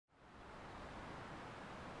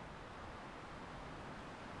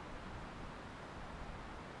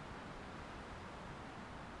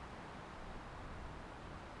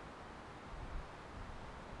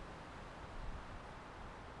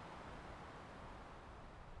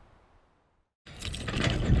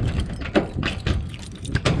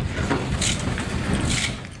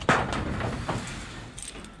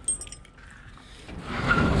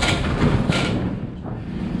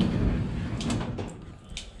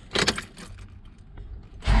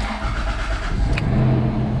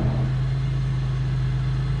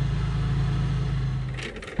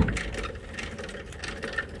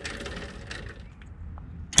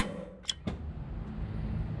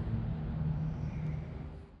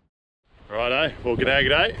Righto, well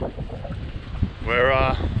g'day.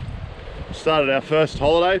 We're started our first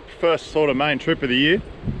holiday, first sort of main trip of the year.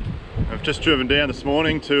 I've just driven down this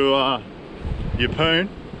morning to Yeppoon,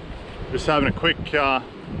 just having a quick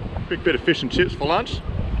bit of fish and chips for lunch.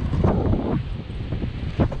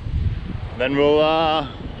 Then we'll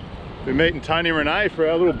be meeting Tony Renai for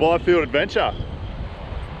our little Byfield adventure.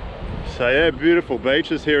 So yeah, beautiful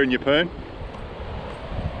beaches here in Yeppoon.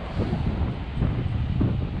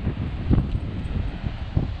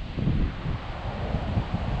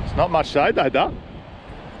 It's not much shade though, duh.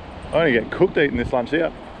 I'm gonna get cooked eating this lunch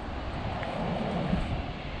here.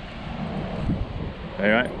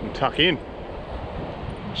 Anyway, we'll tuck in.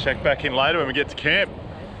 Check back in later when we get to camp.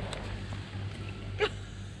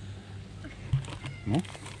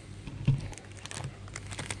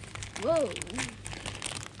 Whoa.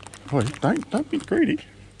 Oh, don't be greedy.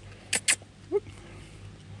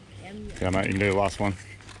 Yeah, mate, you can do the last one.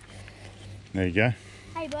 There you go.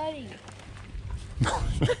 Hey, buddy.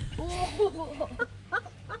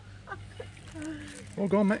 Well,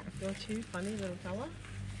 go on, mate. You're too funny, little fella.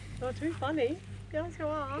 You're too funny. Yes, you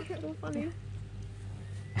are. You're funny.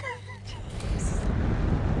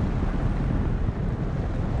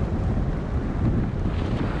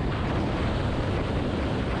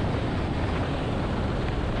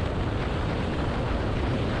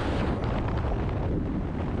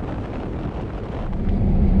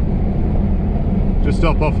 Just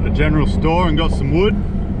stopped off at the general store and got some wood.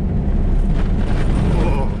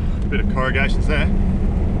 Oh, bit of corrugations there.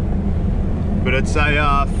 But it's a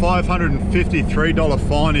 $553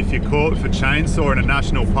 fine if you're caught for chainsaw in a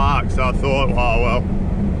national park. So I thought, oh well,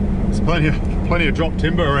 there's plenty of drop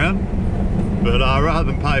timber around. But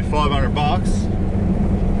rather than pay 500 bucks,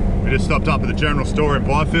 we just stopped up at the general store in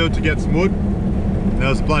Byfield to get some wood. There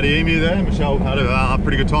was a bloody emu there. Michelle had a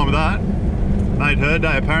pretty good time with that. Made her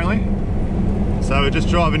day apparently. So we're just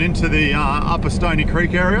driving into the Upper Stony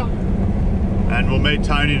Creek area, and we'll meet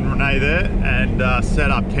Tony and Renai there and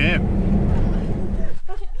set up camp.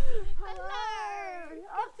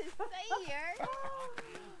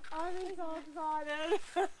 I'm so excited.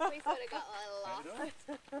 We sort of got a little lost.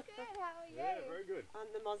 Good, how are you? Yeah, very good.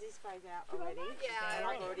 The mozzie spray's out already. Yeah, and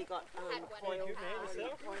I've already got had one coils. in the house.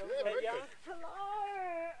 Hello.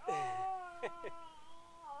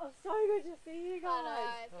 So good to see you guys. I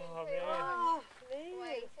know, it's been too Oh, long. man.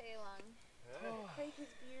 Way too long. Creek is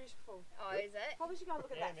beautiful. Oh, is it? Probably should go look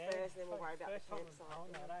at that man. first, then we'll worry about the First time campsite. on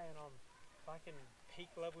that, eh? And I'm fucking peak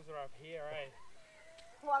levels are up here, eh?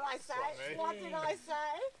 What I say? like me. What did I say?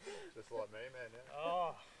 Just like me, man. Yeah.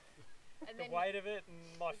 Oh, And the then weight of it and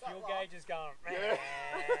my We got fuel lost. gauge is going. Yeah.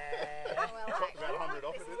 we're like, about 100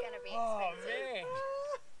 off this it, is going to be Oh expensive.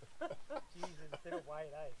 man! Jesus, bit of weight,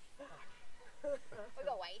 eh? We've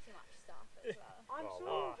got way too much stuff as well. I'm Oh, sure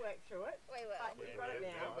wow. we'll work through it. We will. But we've got it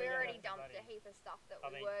now. We already Yeah, dumped a bloody- heap of stuff that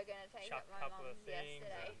I we mean, were going to take Chuck at a my couple of mum's things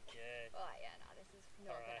yesterday. and yeah. Well, yeah, no, this is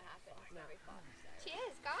not going Alright, to happen. It's fuck. going to be fun. So.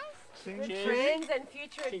 Cheers, guys. Good Cheers. friends and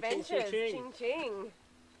future Ching, ching, adventures. ching, Ching ching.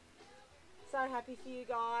 So happy for you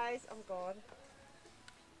guys. Oh God.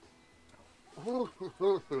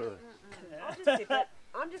 I'll just sip it.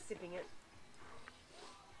 I'm just sipping it.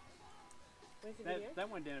 Where's the video? That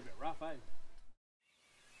went down a bit rough, eh?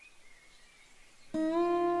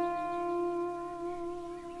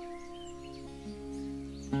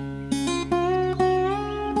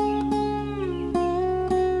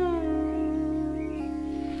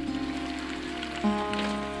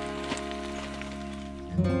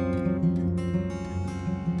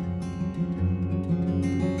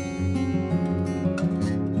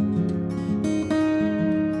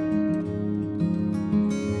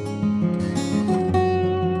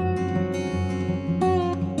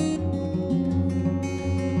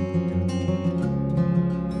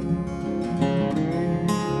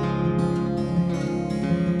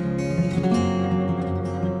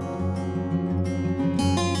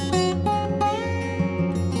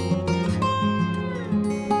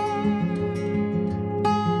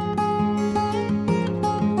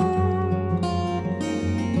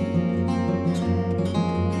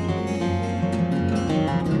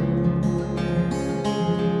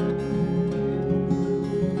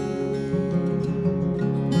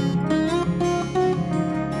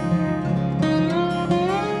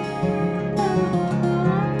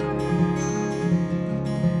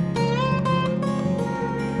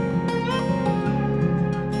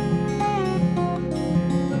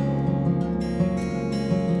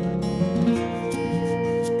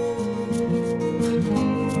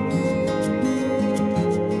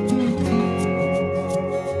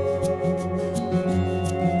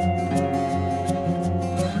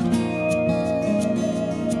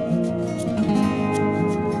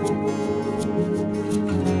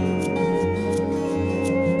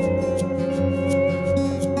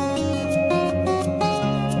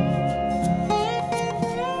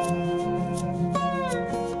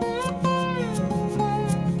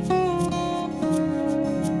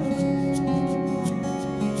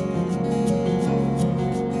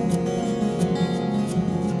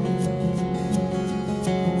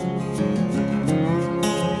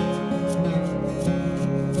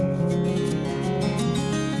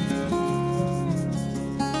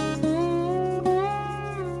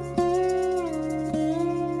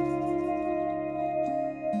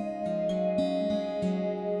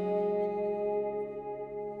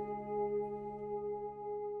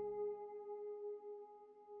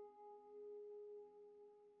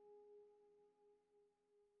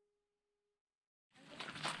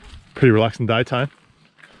 Pretty relaxing day, Tone.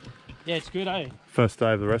 Yeah, it's good, eh? First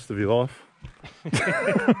day of the rest of your life.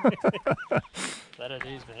 That it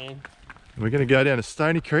is, man. We're going to go down to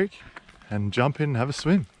Stony Creek and jump in and have a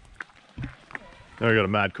swim. Now we've got a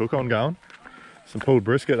mad cook on going. Some pulled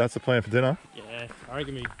brisket, that's the plan for dinner. Yeah, I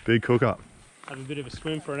reckon we Big cook up. have a bit of a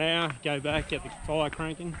swim for an hour, go back, get the fire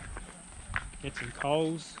cranking, get some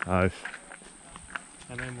coals, Oath.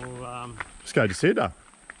 and then we'll Let's go just here, though.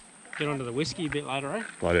 get onto the whiskey a bit later, eh?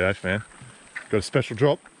 Bloody oath, man. Got a special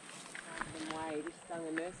drop.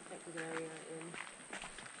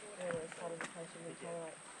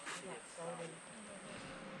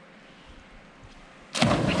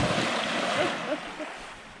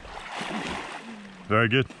 Very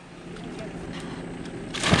good.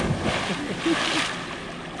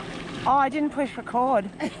 Oh, I didn't push record.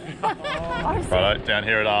 Righto, down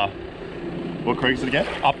here at what creek is it again?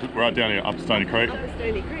 Right down here, Upper Stony Creek. Upper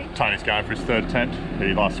Stony Creek. Tony's going for his third attempt.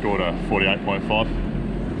 He last scored a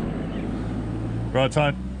 48.5. Right,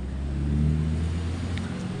 Tone.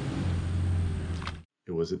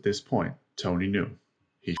 It was at this point Tony knew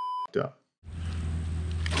he f***ed up.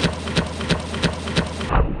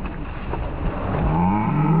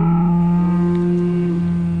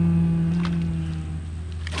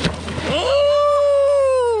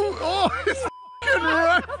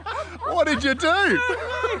 What did you do?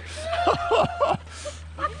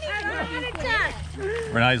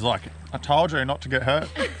 Renee's like, I told you not to get hurt.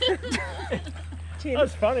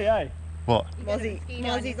 That's funny, eh? What?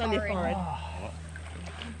 Mozzie's on your forehead.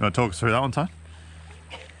 You want to talk us through that one, Tone?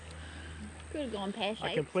 Could have gone I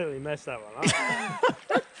pear-shaped. completely messed that one up.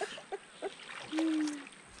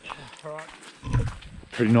 Alright.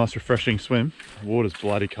 Pretty nice, refreshing swim. The water's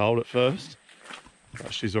bloody cold at first,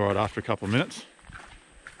 but she's all right after a couple of minutes.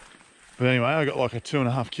 But anyway, I got like a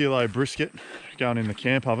 2.5 kilo brisket going in the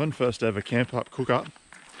camp oven. First ever camp up cook up.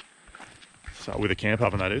 So with a camp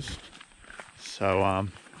oven, that is. So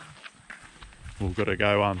we've got to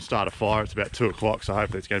go start a fire. It's about 2 o'clock, so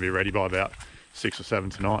hopefully it's going to be ready by about 6 or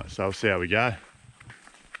 7 tonight. So we'll see how we go.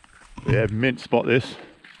 But yeah, mint spot this,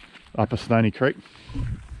 Upper Stony Creek.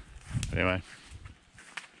 Anyway,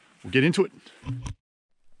 we'll get into it.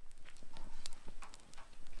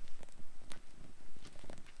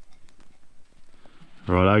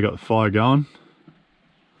 Right, I got the fire going.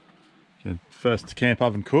 Okay, first camp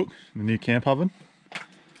oven cook, the new camp oven.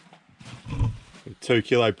 2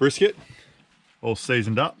 kilo brisket, all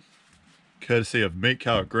seasoned up, courtesy of Meat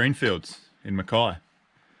Co at Greenfields in Mackay.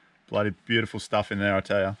 Bloody beautiful stuff in there, I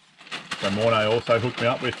tell you. So Mornay also hooked me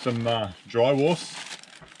up with some dry wurst.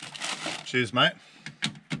 Cheers, mate.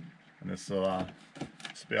 And this will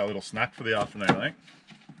be our little snack for the afternoon, I think.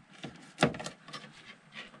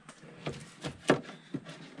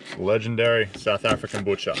 Legendary South African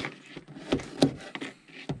butcher.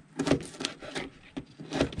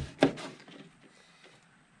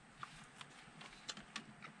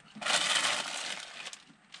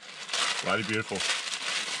 Bloody beautiful.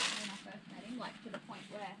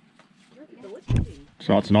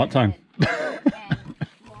 So it's night time.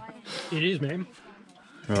 It is, man.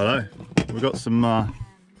 Righto. We've got some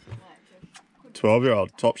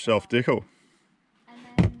 12-year-old top shelf dickel.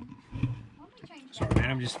 Sorry,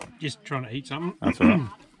 man. I'm just trying to eat something. That's all right.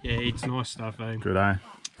 Yeah, it's nice stuff, eh? Good, eh?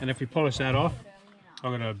 And if we polish that off,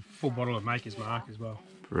 I've got a full bottle of Maker's Mark as well.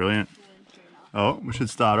 Brilliant. Oh, we should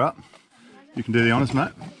start up. You can do the honours,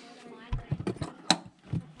 mate.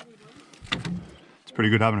 It's pretty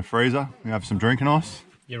good having a freezer. We have some drinking ice.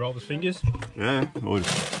 You roll with fingers? Yeah.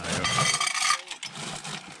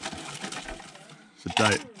 So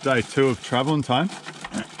day 2 of travelling time.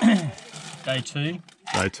 Day 2.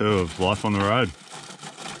 Day 2 of life on the road.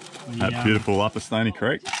 That beautiful Upper Stony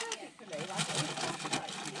Creek.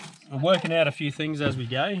 We're working out a few things as we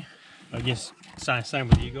go. I guess same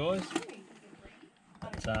with you guys.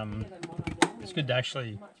 But, it's good to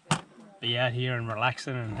actually be out here and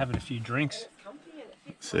relaxing and having a few drinks.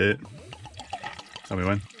 That's it. Tell me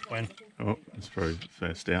when. When? Oh, it's probably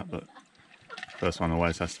fair stout, but first one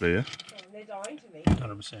always has to be, yeah?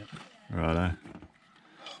 100%. Righto.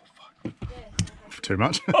 Too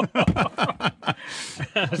much?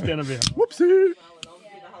 That's gonna be a whoopsie.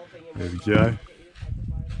 There we go.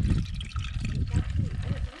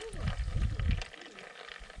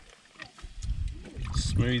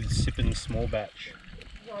 smooth sipping small batch.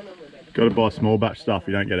 Got to buy small batch stuff.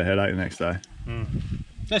 You don't get a headache the next day.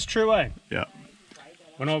 That's true, eh? Yeah.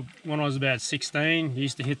 When I was about 16, I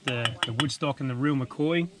used to hit the Woodstock and the real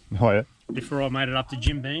McCoy Oh yeah. before I made it up to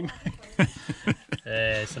Jim Beam.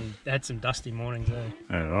 Had some dusty mornings there.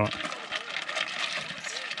 Yeah, right.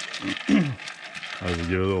 Over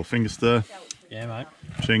give it a little finger stir. Yeah, mate.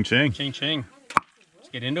 Ching ching. Ching ching. Let's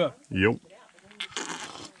get into it. Yep.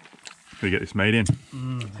 We get this meat in.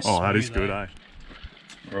 Oh, that is good, eh?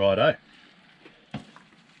 Righto.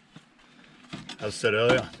 As I said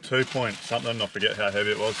earlier, 2 point something, I forget how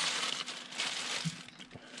heavy it was.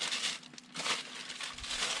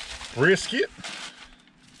 Brisket.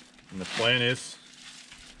 And the plan is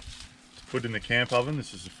to put it in the camp oven.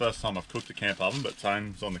 This is the first time I've cooked a camp oven, but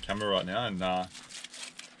Tone's on the camera right now, and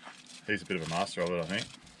he's a bit of a master of it, I think.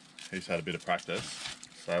 He's had a bit of practice.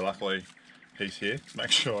 So luckily he's here to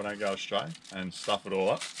make sure I don't go astray and stuff it all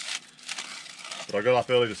up. But I got up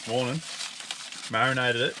early this morning,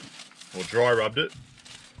 marinated it, or dry rubbed it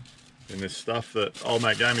in this stuff that old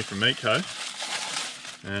mate gave me from Meat Co.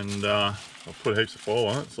 And I've put heaps of foil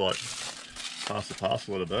on it. It's like past the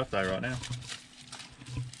parcel at a birthday right now.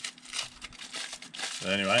 So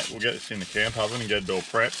anyway, we'll get this in the camp oven and get it all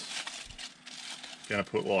prepped. Gonna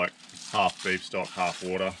put like half beef stock, half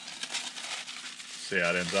water. See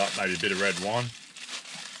how it ends up. Maybe a bit of red wine.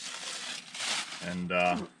 And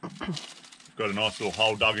got a nice little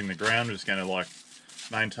hole dug in the ground. We're just gonna like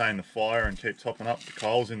maintain the fire and keep topping up the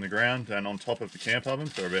coals in the ground and on top of the camp oven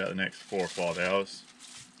for about the next 4 or 5 hours.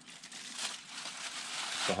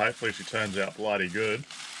 So hopefully she turns out bloody good.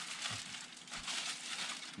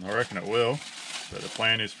 And I reckon it will, but the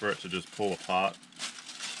plan is for it to just pull apart.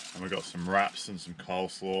 And we've got some wraps and some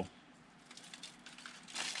coleslaw.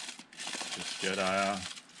 Just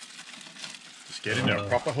get into a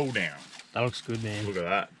proper hull down. That looks good, man. Look at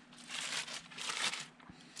that.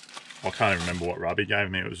 I can't even remember what rub he gave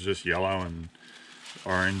me. It was just yellow and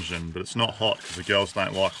orange, but it's not hot because the girls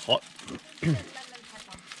don't like hot.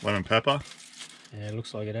 Lemon pepper. Yeah, it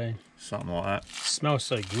looks like it, eh? Something like that. It smells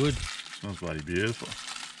so good. Smells bloody beautiful.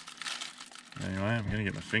 Anyway, I'm gonna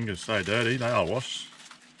get my fingers so dirty. They are washed.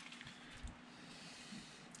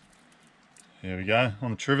 Here we go,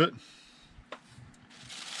 on the trivet.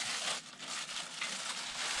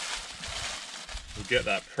 We'll get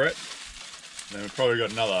that prepped. Then we've probably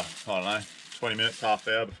got another, I don't know, 20 minutes, half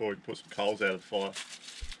hour before we can put some coals out of the fire.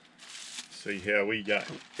 See how we go.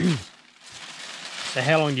 So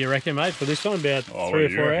how long do you reckon, mate, for this one? About 3 or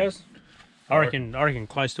 4 hours? I reckon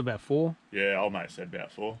close to about 4. Yeah, old mate said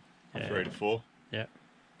about 4. Yeah. 3 to 4. Yeah.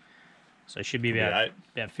 So it should be about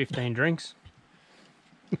 15 drinks.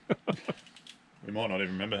 We might not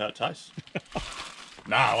even remember how it tastes.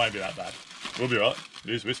 Nah, it won't be that bad. We'll be right.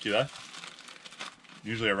 It is whiskey though.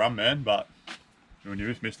 Usually a rum man, but when you're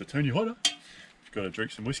with Mr. Tony Renai, you've got to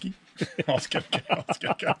drink some whiskey. I was gonna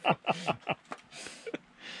go.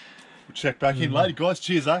 We'll check back in later, guys.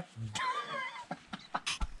 Cheers, eh?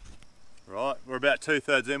 Right, we're about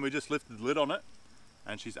 2/3 in. We just lifted the lid on it,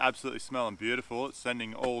 and she's absolutely smelling beautiful. It's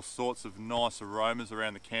sending all sorts of nice aromas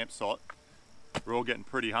around the campsite. We're all getting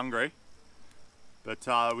pretty hungry, but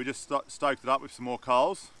we just stoked it up with some more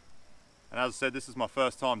coals. And as I said, this is my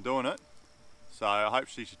first time doing it, so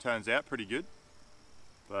hopefully she turns out pretty good.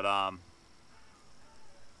 But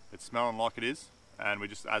it's smelling like it is, and we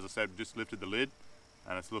just, as I said, just lifted the lid,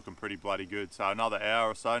 and it's looking pretty bloody good. So another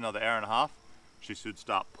hour or so, another hour and a half, she should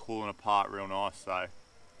start pulling apart real nice. So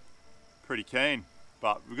pretty keen,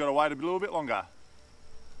 but we've got to wait a little bit longer.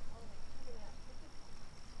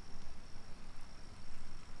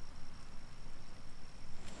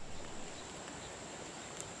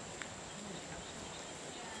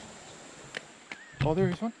 Oh, there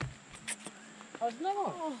is one. Oh,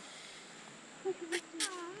 no.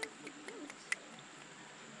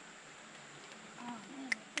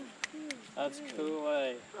 That's cool,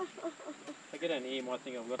 eh? If I get an ear, you might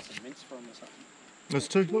think I've got some mints from or something. There's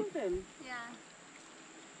 2, look. Yeah.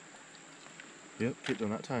 Yep, keep on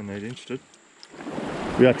that tone, they're interested.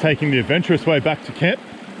 We are taking the adventurous way back to camp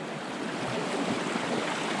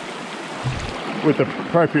with the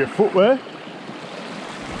appropriate footwear.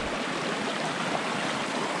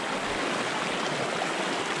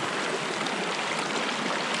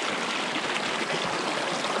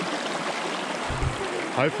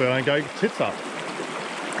 Hopefully I don't go tits up.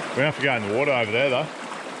 We don't have to go in the water over there though.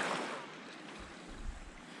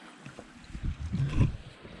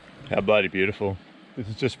 How bloody beautiful. This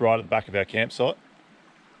is just right at the back of our campsite.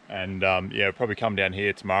 And yeah, we'll probably come down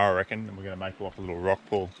here tomorrow, I reckon, and we're going to make like a little rock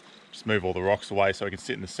pool. Just move all the rocks away so we can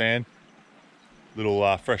sit in the sand.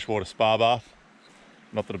 Little freshwater spa bath.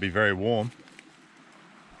 Not that it'll be very warm.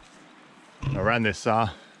 I ran this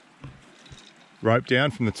rope down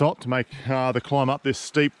from the top to make the climb up this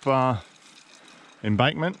steep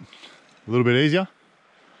embankment a little bit easier.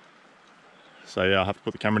 So yeah, I'll have to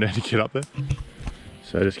put the camera down to get up there.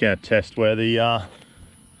 So just going to test where the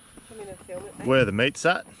meat's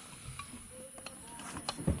at.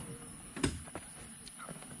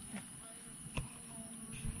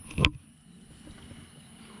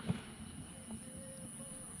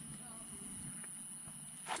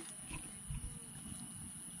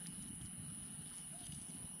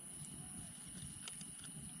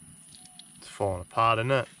 falling apart,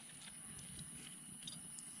 isn't it?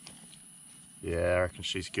 Yeah, I reckon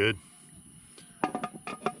she's good.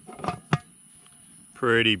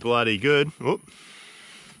 Pretty bloody good. Whoop.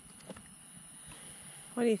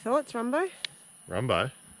 What are your thoughts, Rumbo?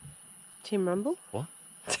 Rumbo? Tim Rumble? What?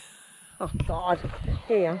 Oh, God.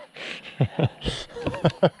 Here.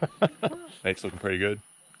 Meat's looking pretty good.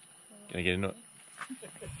 Gonna get into it.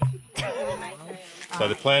 So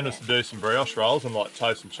the plan was to do some brioche rolls and like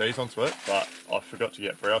toast some cheese onto it, but I forgot to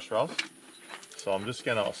get brioche rolls. So I'm just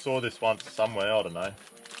gonna, I saw this once somewhere, I don't know,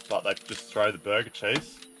 but they just throw the burger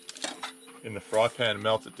cheese in the fry pan and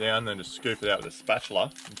melt it down, then just scoop it out with a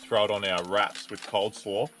spatula and throw it on our wraps with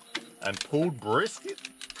coleslaw and pulled brisket.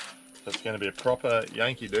 So it's gonna be a proper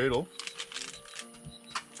Yankee Doodle.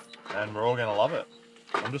 And we're all gonna love it.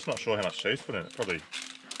 I'm just not sure how much cheese put in it. Probably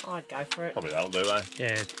I'd go for it. that'll do, eh?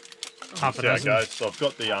 Yeah. Half a See how it dozen. goes. So I've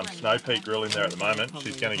got the Snow Peak grill in there at the moment.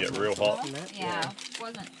 She's going to get real hot. Yeah,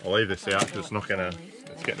 wasn't. I'll leave this out because it's not going to.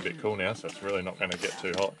 It's getting a bit cool now, so it's really not going to get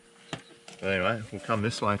too hot. But anyway, we'll come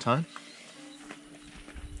this way, Tone.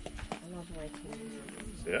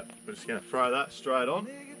 So yeah, we're just going to throw that straight on,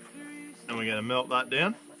 and we're going to melt that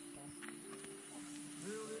down.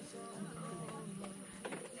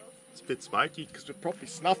 It's a bit smoky because we probably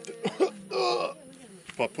snuffed it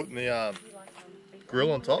by putting the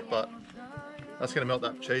grill on top, but that's going to melt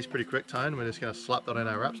that cheese pretty quick, Tone. We're just going to slap that in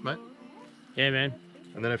our wraps, mate. Yeah, man.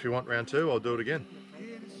 And then if you want round two, I'll do it again.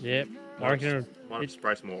 Yep. I reckon Might have to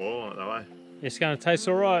spray some more oil on it though, eh? it's going to taste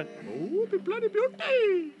all right. Oh, be bloody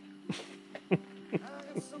beauty!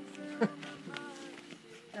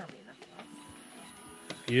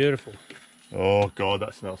 Beautiful. Oh God,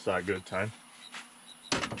 that smells so good, Tone.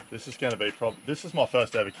 This is going to be this is my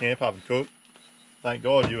first ever camp oven cook. Thank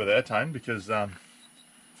God you were there, Tone, because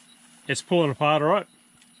It's pulling apart all right.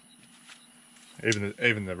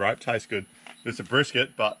 even the rope tastes good. It's a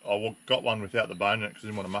brisket, but I got one without the bone in it because I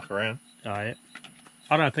didn't want to muck around. Oh, yeah.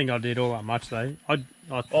 I don't think I did all that much though.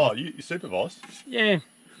 Oh, you supervised? Yeah,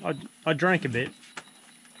 I drank a bit.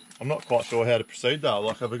 I'm not quite sure how to proceed though.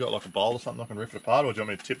 Like, have we got like a bowl or something I can rip it apart, or do you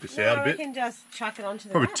want me to tip this out a I bit? can just chuck it onto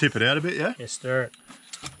the Probably wraps. tip it out a bit, yeah? Yeah, stir it.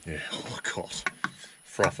 Yeah, oh God,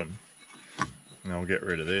 frothing. Now we'll get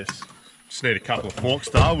rid of this. Just need a couple of forks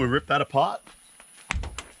though, we'll rip that apart. Do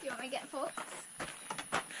you want me to get forks?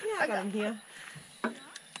 Yeah, I got them here.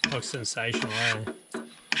 Looks sensational, eh?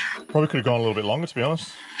 Probably could have gone a little bit longer, to be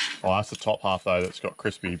honest. Oh, that's the top half though that's got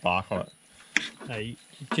crispy bark on it. Hey,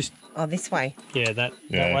 just, Oh, this way. yeah, that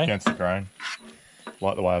Yeah, way. against the grain.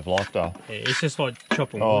 Like the way of life, though. Yeah, it's just like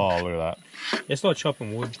chopping wood. Oh, look at that. It's like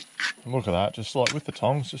chopping wood. Look at that, just like with the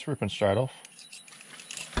tongs, just ripping straight off.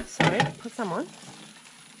 Sorry, put some on.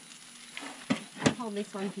 I'll hold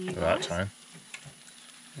this one for you Look at that, guys.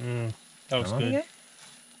 Tone. That looks There you good. go.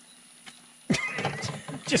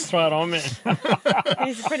 Just throw it on, man.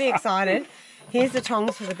 He's pretty excited. Here's the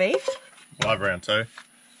tongs for the beef. We'll have round two.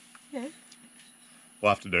 Yeah.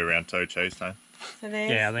 We'll have to do round two cheese, Tone. So there's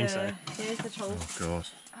Yeah, I think so. There's the tongs. Oh, God.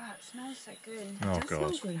 Oh, it smells so good. Oh, That God.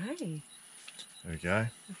 smells good, hey? There we go.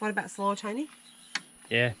 What about slaw, Tony?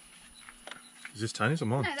 Yeah, Is this Tony's or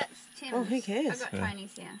mine? No, that's Tim's. Oh, who cares? I've got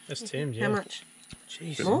Tony's here. that's Tim's, yeah. How much?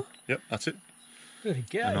 Jeez. More? Yep, that's it. There you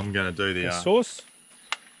go. And I'm going to do The the sauce.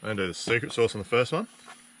 I'm going to do the secret sauce on the first one.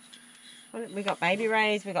 We got baby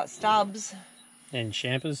rays, we got stubs. And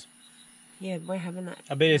champers. Yeah, we're having that.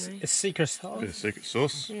 A bit Anyway. of secret Bit sauce. of secret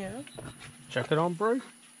sauce. Yeah. Chuck it on, bro.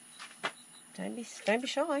 Don't be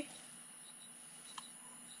shy.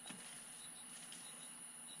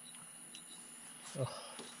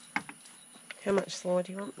 How much slaw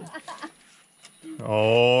do you want?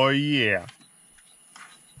 Oh, yeah.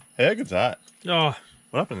 How good's that? Oh,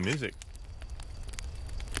 What happened to the music?